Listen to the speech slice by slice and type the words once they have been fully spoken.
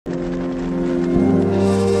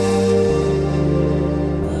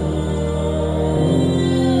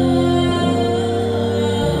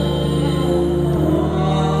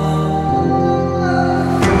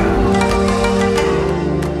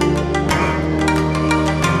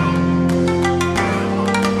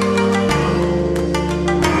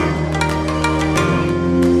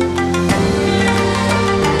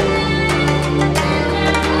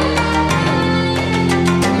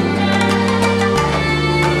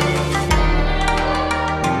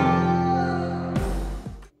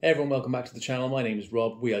Everyone, welcome back to the channel. My name is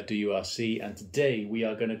Rob, we are WRC, and today we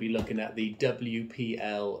are going to be looking at the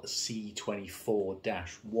WPL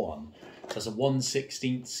C24-1. That's a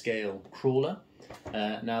 1/16 scale crawler.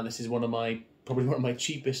 Now this is probably one of my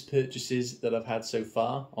cheapest purchases that I've had so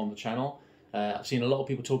far on the channel. I've seen a lot of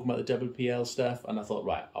people talking about the WPL stuff, and I thought,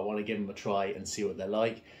 right, I want to give them a try and see what they're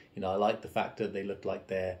like. You know, I like the fact that they look like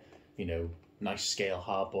they're, you know, nice scale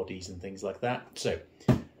hard bodies and things like that. So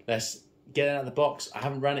let's get it out of the box. I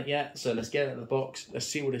haven't ran it yet, so let's get it out of the box. Let's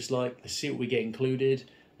see what it's like. Let's see what we get included,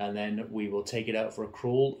 and then we will take it out for a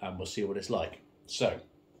crawl and we'll see what it's like. So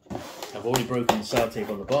I've already broken the sellotape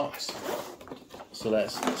on the box, so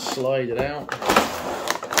let's slide it out.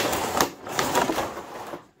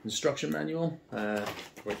 Instruction manual,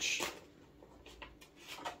 which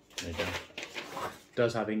there you go,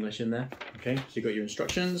 does have English in there. Okay, so you got your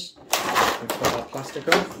instructions. Let's put our plastic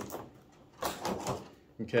off.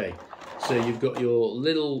 Okay, so you've got your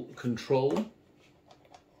little control.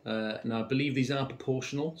 Now I believe these are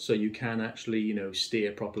proportional, so you can actually, you know,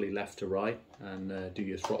 steer properly left to right and do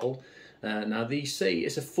your throttle. Now these say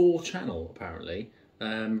it's a 4-channel apparently.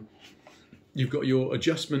 You've got your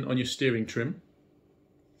adjustment on your steering trim,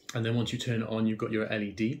 and then once you turn it on, you've got your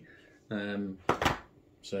LED.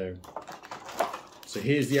 So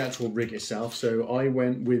here's the actual rig itself. So I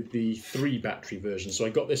went with the 3 battery version. So I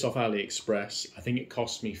got this off AliExpress. I think it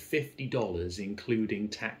cost me $50, including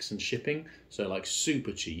tax and shipping. So like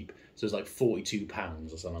super cheap. So it's like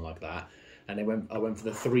 £42 or something like that. And I went for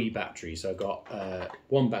the 3 batteries. So I got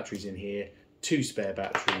 1 battery's in here, 2 spare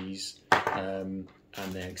batteries, and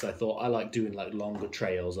then because I thought I like doing like longer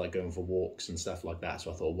trails, like going for walks and stuff like that.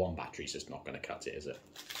 So I thought 1 battery's just not going to cut it, is it?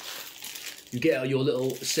 You get your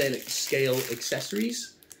little scale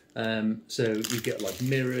accessories. So you get like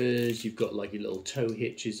mirrors, you've got like your little tow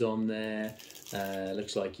hitches on there.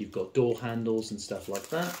 Looks like you've got door handles and stuff like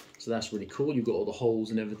that. So that's really cool. You've got all the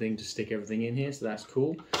holes and everything to stick everything in here. So that's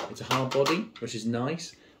cool. It's a hard body, which is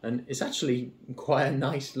nice. And it's actually quite a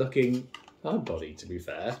nice looking hard body, to be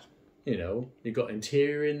fair. You know, you've got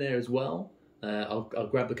interior in there as well. I'll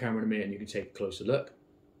grab the camera in a minute and you can take a closer look.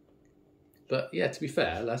 But yeah, to be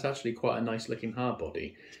fair, that's actually quite a nice looking hard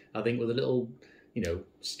body. I think with a little, you know,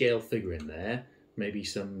 scale figure in there, maybe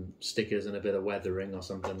some stickers and a bit of weathering or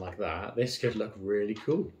something like that, this could look really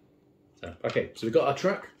cool. So, okay, so we've got our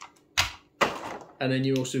truck, and then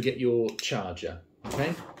you also get your charger,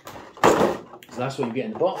 okay? So that's what you get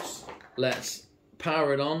in the box. Let's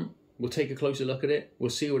power it on. We'll take a closer look at it. We'll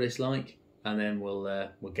see what it's like, and then we'll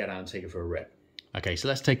get out and take it for a rip. Okay, so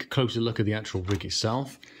let's take a closer look at the actual rig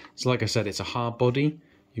itself. So like I said, it's a hard body.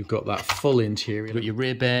 You've got that full interior. You've got your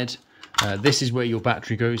rear bed. This is where your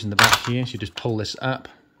battery goes in the back here. So you just pull this up,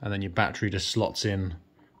 and then your battery just slots in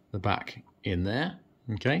the back in there.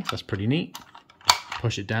 Okay, that's pretty neat.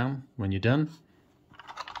 Push it down when you're done.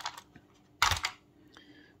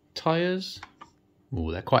 Tyres.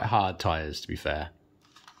 Oh, they're quite hard tyres, to be fair.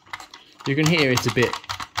 You can hear it's a bit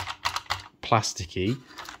plasticky.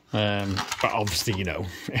 But obviously, you know,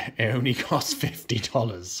 it only costs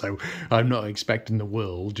 $50, so I'm not expecting the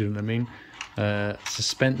world, do you know what I mean?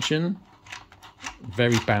 Suspension,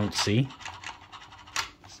 very bouncy.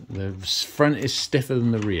 The front is stiffer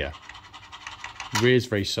than the rear. Rear is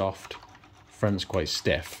very soft, front's quite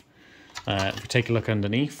stiff. If we take a look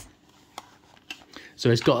underneath, so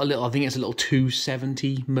it's got a little, I think it's a little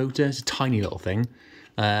 270 motor, it's a tiny little thing.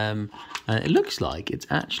 And it looks like it's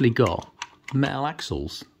actually got metal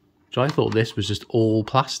axles. So I thought this was just all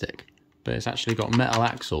plastic, but it's actually got metal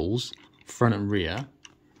axles, front and rear.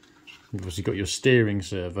 You've obviously got your steering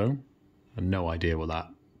servo. I have no idea what that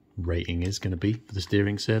rating is going to be for the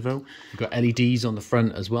steering servo. You've got LEDs on the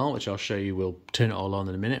front as well, which I'll show you. We'll turn it all on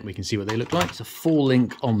in a minute and we can see what they look like. It's a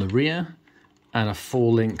 4-link on the rear and a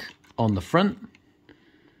 4-link on the front.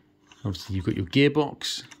 Obviously you've got your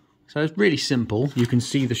gearbox. So it's really simple. You can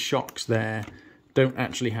see the shocks there don't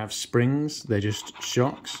actually have springs, they're just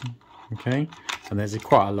shocks, okay? And there's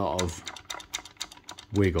quite a lot of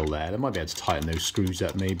wiggle there. They might be able to tighten those screws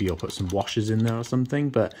up maybe, or put some washers in there or something,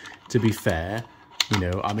 but to be fair, you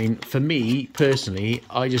know, I mean, for me personally,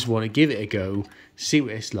 I just want to give it a go, see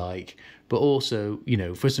what it's like, but also, you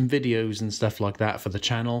know, for some videos and stuff like that for the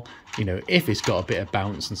channel, you know, if it's got a bit of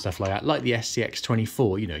bounce and stuff like that, like the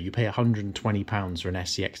SCX24, you know, you pay £120 for an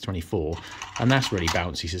SCX24, and that's really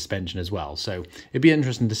bouncy suspension as well. So it'd be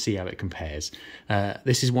interesting to see how it compares.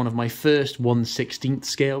 This is one of my first 1/16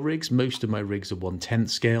 scale rigs. Most of my rigs are 1/10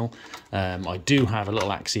 scale. I do have a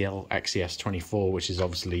little Axial 24, which is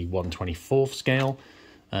obviously 1/24 scale.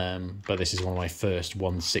 But this is one of my first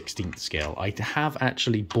 1/16 scale. I have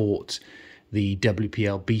actually bought the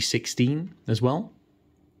WPL B16 as well.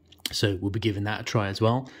 So we'll be giving that a try as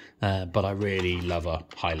well. But I really love a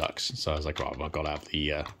Hilux, so I was like, right, I've got to have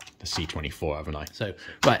the C24, haven't I? So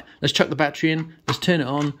right, let's chuck the battery in, let's turn it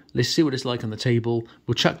on, let's see what it's like on the table.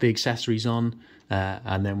 We'll chuck the accessories on,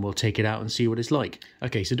 and then we'll take it out and see what it's like.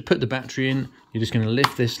 Okay, so to put the battery in, you're just going to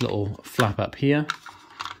lift this little flap up here.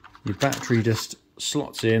 Your battery just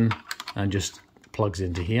slots in and just plugs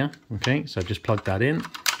into here. Okay, so I've just plugged that in.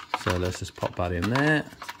 So let's just pop that in there.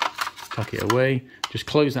 Tuck it away, just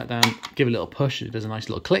close that down, give it a little push, it does a nice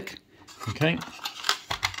little click, okay.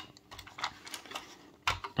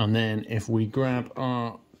 And then if we grab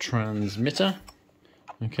our transmitter,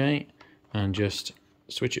 okay, and just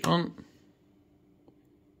switch it on,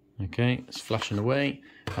 okay, it's flashing away,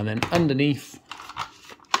 and then underneath,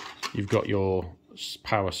 you've got your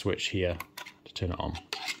power switch here to turn it on,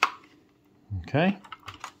 okay.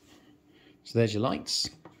 So there's your lights,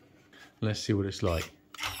 let's see what it's like.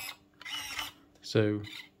 So,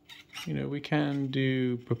 you know, we can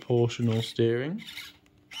do proportional steering.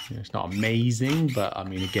 You know, it's not amazing, but I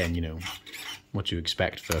mean, again, you know, what you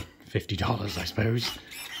expect for $50, I suppose.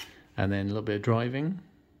 And then a little bit of driving.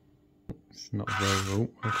 It's not very, oh,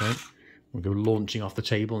 okay. We'll go launching off the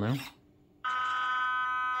table now.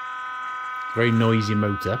 Very noisy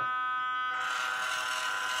motor.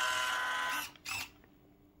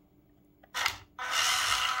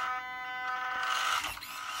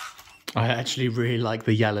 I actually really like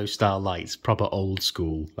the yellow style lights, proper old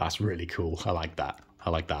school. That's really cool. I like that. I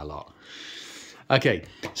like that a lot. Okay,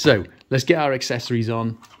 so let's get our accessories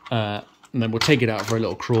on, and then we'll take it out for a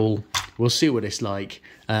little crawl. We'll see what it's like.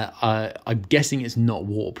 I'm guessing it's not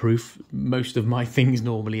waterproof. Most of my things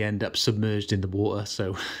normally end up submerged in the water,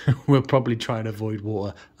 so we'll probably try and avoid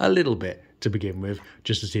water a little bit to begin with,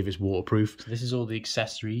 just to see if it's waterproof. So this is all the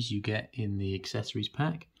accessories you get in the accessories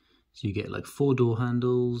pack. So you get like 4 door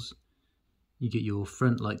handles. You get your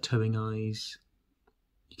front light towing eyes,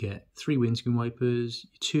 you get 3 windscreen wipers,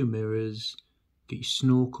 2 mirrors, get your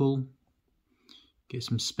snorkel, get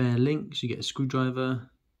some spare links, you get a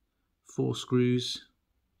screwdriver, 4 screws,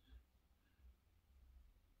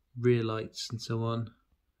 rear lights and so on,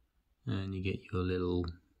 and you get your little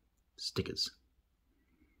stickers.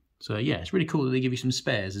 So yeah, it's really cool that they give you some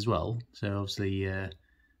spares as well. So obviously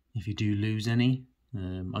if you do lose any,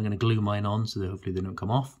 I'm going to glue mine on so that hopefully they don't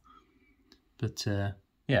come off. But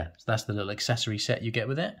yeah, so that's the little accessory set you get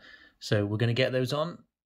with it. So we're going to get those on.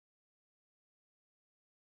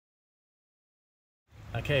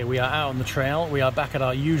 Okay, we are out on the trail. We are back at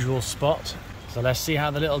our usual spot. So let's see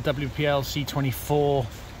how the little WPL C24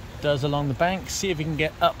 does along the bank. See if we can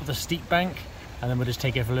get up the steep bank. And then we'll just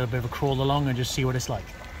take it for a little bit of a crawl along and just see what it's like.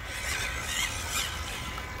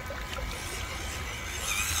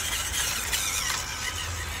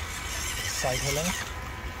 Side hilling.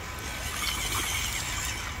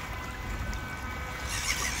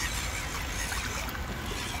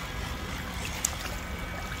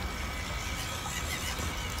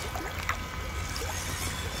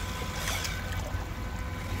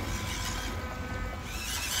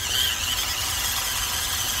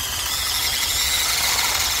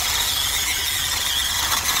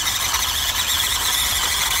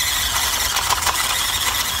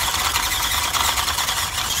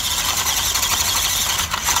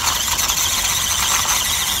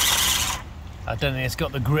 I don't think it's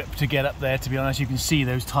got the grip to get up there, to be honest. You can see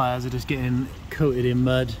those tyres are just getting coated in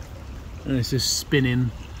mud and it's just spinning.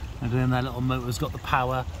 I don't know if that little motor's got the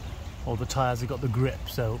power or the tyres have got the grip,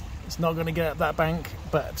 so it's not going to get up that bank.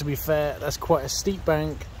 But to be fair, that's quite a steep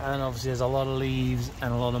bank and obviously there's a lot of leaves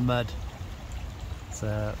and a lot of mud.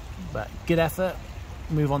 So, but good effort,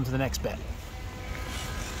 move on to the next bit.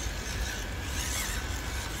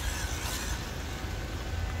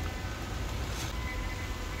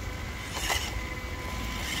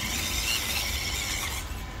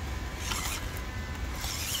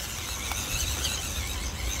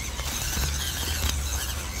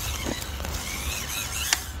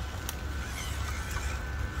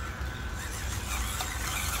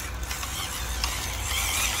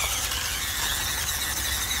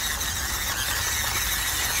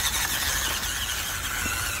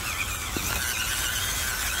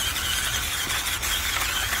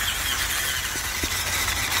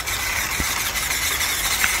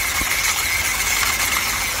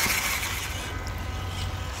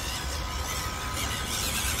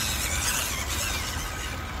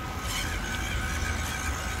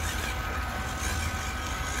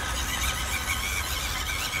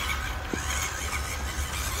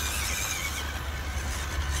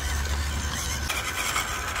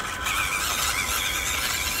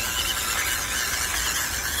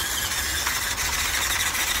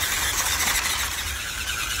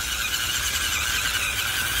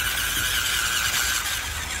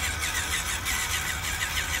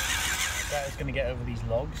 to get over these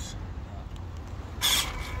logs.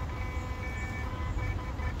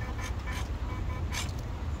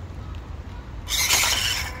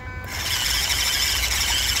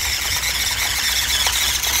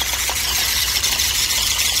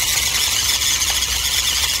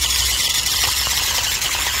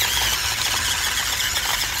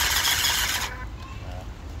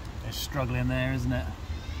 It's struggling there, isn't it?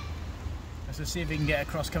 Let's see if we can get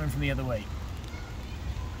across coming from the other way.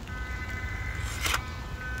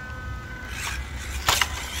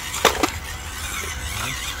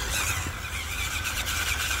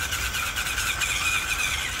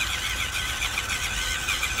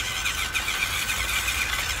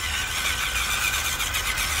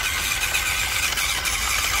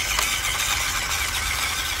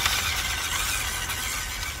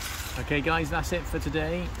 Okay guys, that's it for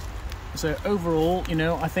today. So overall, you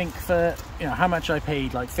know, I think for, you know, how much I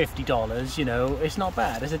paid, like $50, you know, it's not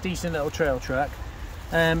bad. It's a decent little trail truck.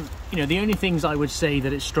 You know, the only things I would say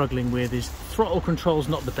that it's struggling with is throttle control's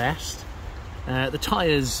not the best. The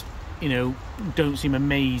tyres, you know, don't seem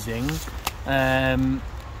amazing. And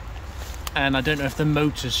I don't know if the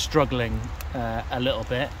motor's struggling a little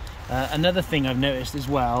bit. Another thing I've noticed as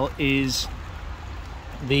well is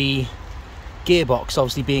the gearbox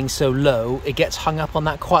obviously being so low, it gets hung up on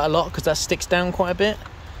that quite a lot because that sticks down quite a bit.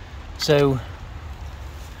 So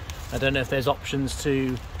I don't know if there's options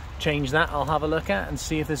to change that. I'll have a look at and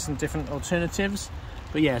see if there's some different alternatives.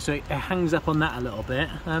 But yeah, so it hangs up on that a little bit.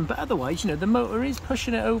 But otherwise, you know, the motor is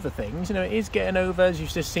pushing it over things. You know, it is getting over, as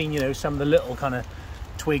you've just seen, you know, some of the little kind of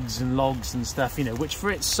twigs and logs and stuff, you know, which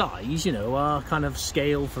for its size, you know, are kind of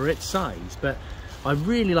scale for its size. But I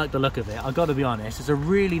really like the look of it, I've got to be honest. It's a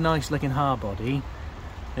really nice looking hard body.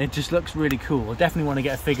 It just looks really cool. I definitely want to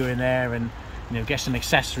get a figure in there and, you know, get some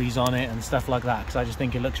accessories on it and stuff like that, because I just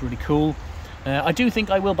think it looks really cool. I do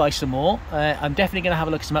think I will buy some more. I'm definitely going to have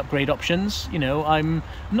a look at some upgrade options. You know, I'm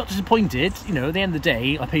not disappointed. You know, at the end of the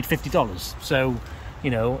day, I paid $50. So,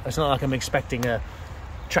 you know, it's not like I'm expecting a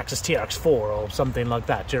Traxxas TRX4 or something like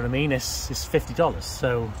that. Do you know what I mean? It's $50.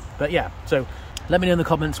 So, but yeah, so let me know in the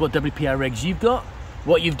comments what WPL rigs you've got,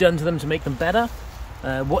 what you've done to them to make them better,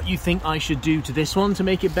 what you think I should do to this one to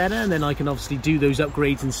make it better, and then I can obviously do those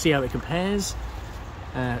upgrades and see how it compares.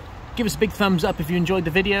 Give us a big thumbs up if you enjoyed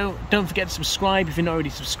the video. Don't forget to subscribe if you're not already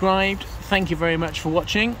subscribed. Thank you very much for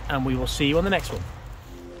watching, and we will see you on the next one.